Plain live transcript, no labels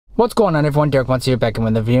What's going on, everyone? Derrikmonster here, back in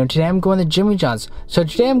with the video. Today I'm going to Jimmy John's. So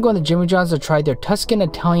today I'm going to Jimmy John's to try their Tuscan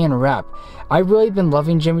Italian Wrap. I've really been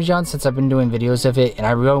loving Jimmy John's since I've been doing videos of it, and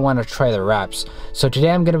I really want to try their wraps. So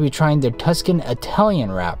today I'm going to be trying their Tuscan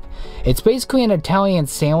Italian Wrap. It's basically an Italian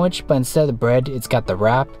sandwich, but instead of the bread, it's got the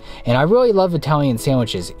wrap. And I really love Italian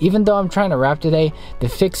sandwiches. Even though I'm trying to wrap today, the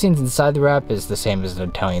fixings inside the wrap is the same as an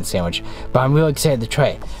Italian sandwich. But I'm really excited to try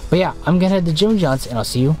it. But yeah, I'm going to head to Jimmy John's, and I'll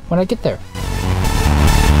see you when I get there.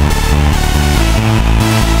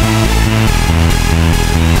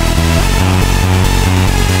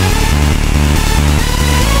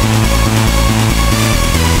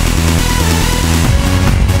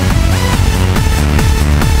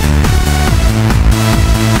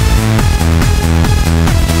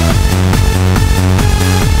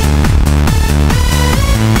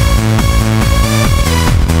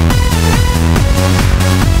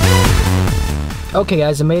 Okay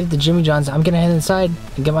guys, I made it to Jimmy John's. I'm gonna head inside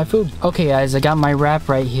and get my food. Okay guys, I got my wrap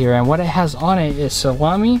right here, and what it has on it is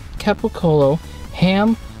salami, capicola,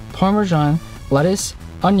 ham, parmesan, lettuce,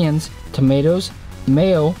 onions, tomatoes,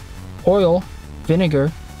 mayo, oil,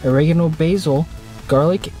 vinegar, oregano, basil,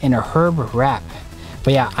 garlic, and a herb wrap.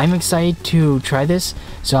 But yeah, I'm excited to try this,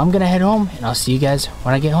 so I'm gonna head home and I'll see you guys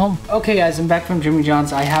when I get home. Okay guys, I'm back from Jimmy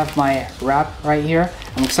John's. I have my wrap right here.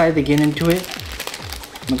 I'm excited to get into it.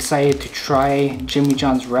 I'm excited to try Jimmy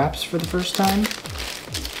John's wraps for the first time,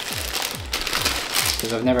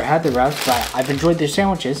 because I've never had the wraps, but I've enjoyed their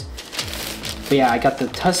sandwiches. But yeah, I got the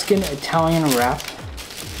Tuscan Italian Wrap.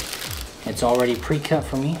 It's already pre-cut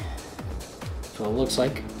for me, so it looks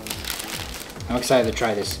like. I'm excited to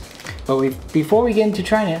try this. But before we get into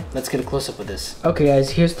trying it, let's get a close-up of this. Okay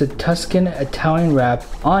guys, here's the Tuscan Italian Wrap.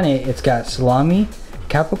 On it, it's got salami,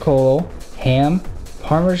 capicola, ham,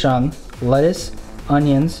 parmesan, lettuce,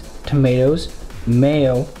 onions, tomatoes,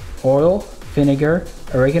 mayo, oil, vinegar,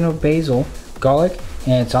 oregano, basil, garlic,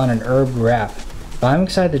 and it's on an herb wrap. But I'm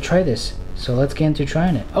excited to try this, so let's get into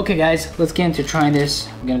trying it. Okay guys, let's get into trying this.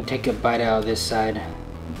 I'm gonna take a bite out of this side,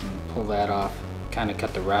 pull that off, kind of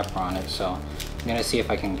cut the wrapper on it, so I'm gonna see if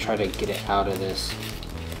I can try to get it out of this,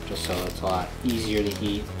 just so it's a lot easier to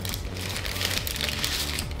eat.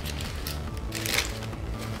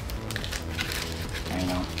 I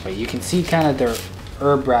know, but you can see kind of their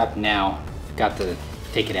herb wrap now. Got to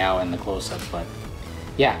take it out in the close-up, but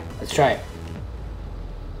yeah, let's try it.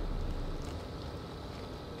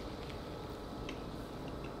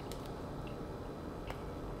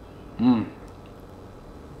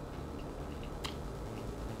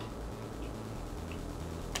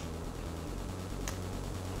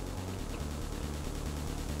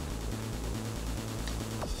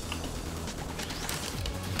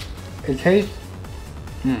 It tastes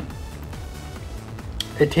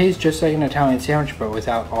It tastes just like an Italian sandwich, but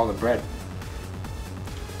without all the bread.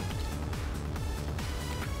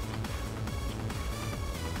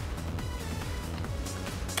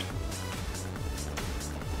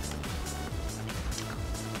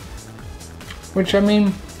 Which, I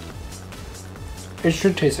mean, it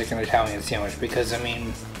should taste like an Italian sandwich, because, I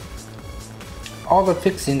mean, all the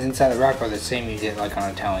fixings inside the wrap are the same you get like on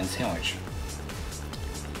an Italian sandwich.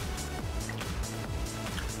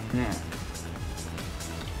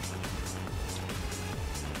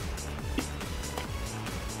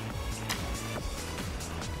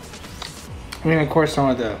 I mean, of course, some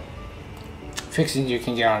of the fixings you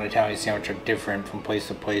can get on an Italian sandwich are different from place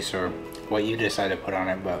to place, or what you decide to put on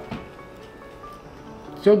it, but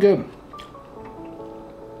still good.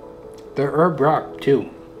 The herb wrap too.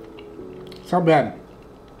 It's not bad.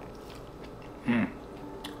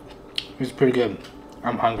 It's pretty good.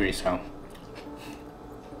 I'm hungry, so.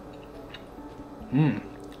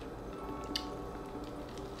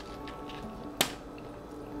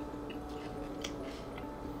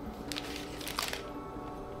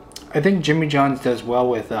 I think Jimmy John's does well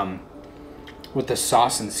with the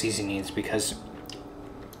sauce and seasonings, because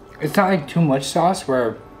it's not like too much sauce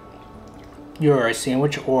where your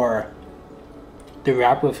sandwich or the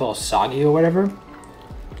wrap will feel soggy or whatever,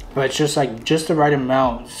 but it's just like just the right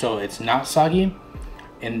amount so it's not soggy,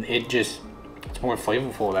 and it's more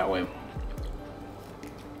flavorful that way.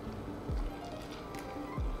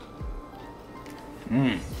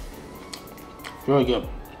 Really good.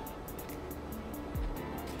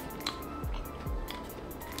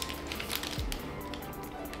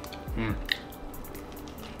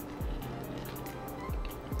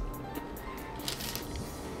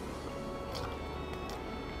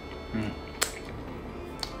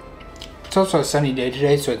 It's also a sunny day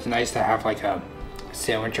today, so it's nice to have like a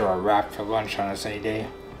sandwich or a wrap for lunch on a sunny day.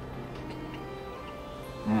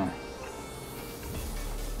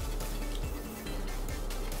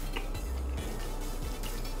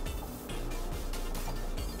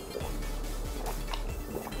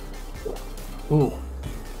 Ooh.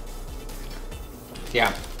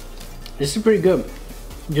 Yeah, this is pretty good.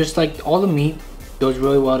 Just like all the meat goes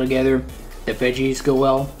really well together, the veggies go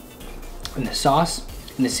well, and the sauce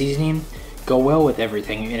and the seasoning go well with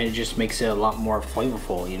everything, and it just makes it a lot more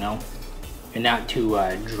flavorful, you know, and not too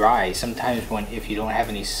dry. Sometimes if you don't have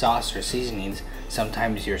any sauce or seasonings,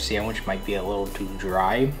 sometimes your sandwich might be a little too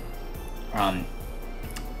dry,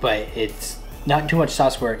 but it's not too much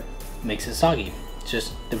sauce where it makes it soggy. It's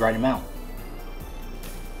just the right amount.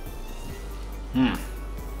 Mmm.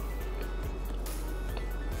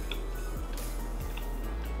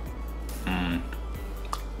 Mmm.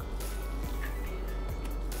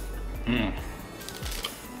 Mmm.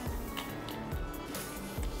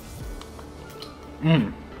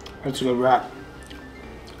 Mmm. That's a good wrap.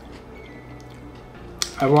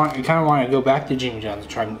 I kind of want to go back to Jimmy John's and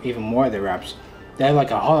try even more of their wraps. They have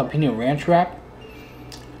like a jalapeno ranch wrap.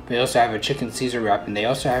 They also have a chicken Caesar wrap, and they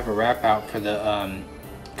also have a wrap out for the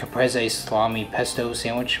caprese salami pesto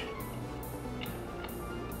sandwich,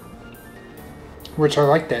 which I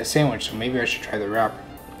like that sandwich, so maybe I should try the wrap.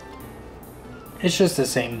 It's just the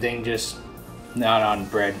same thing, just not on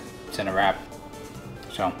bread. It's in a wrap,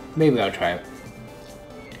 so maybe I'll try it.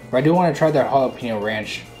 But I do want to try their jalapeno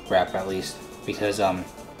ranch wrap at least, because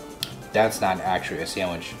that's not actually a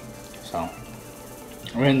sandwich. So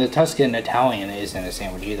I mean, the Tuscan Italian isn't a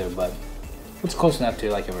sandwich either, but it's close enough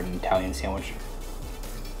to like an Italian sandwich.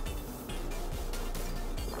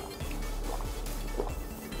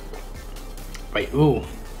 Wait, ooh,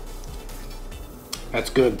 that's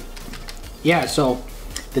good. Yeah, so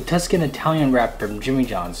the Tuscan Italian wrap from Jimmy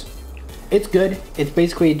John's, it's good. It's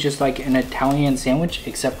basically just like an Italian sandwich,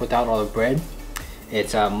 except without all the bread.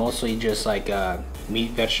 It's mostly just like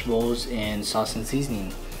meat, vegetables, and sauce and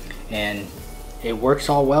seasoning, and it works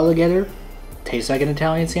all well together. Tastes like an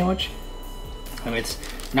Italian sandwich. I mean, it's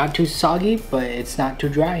not too soggy, but it's not too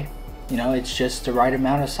dry. You know, it's just the right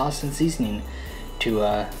amount of sauce and seasoning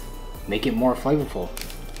to make it more flavorful.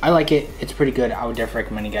 I like it. It's pretty good. I would definitely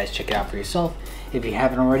recommend you guys check it out for yourself if you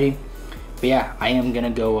haven't already. But yeah, I am gonna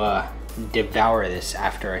go devour this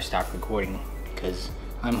after I stop recording because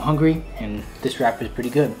I'm hungry and this wrap is pretty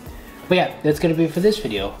good. But yeah, that's gonna be it for this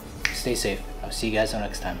video. Stay safe. I'll see you guys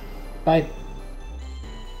next time. Bye.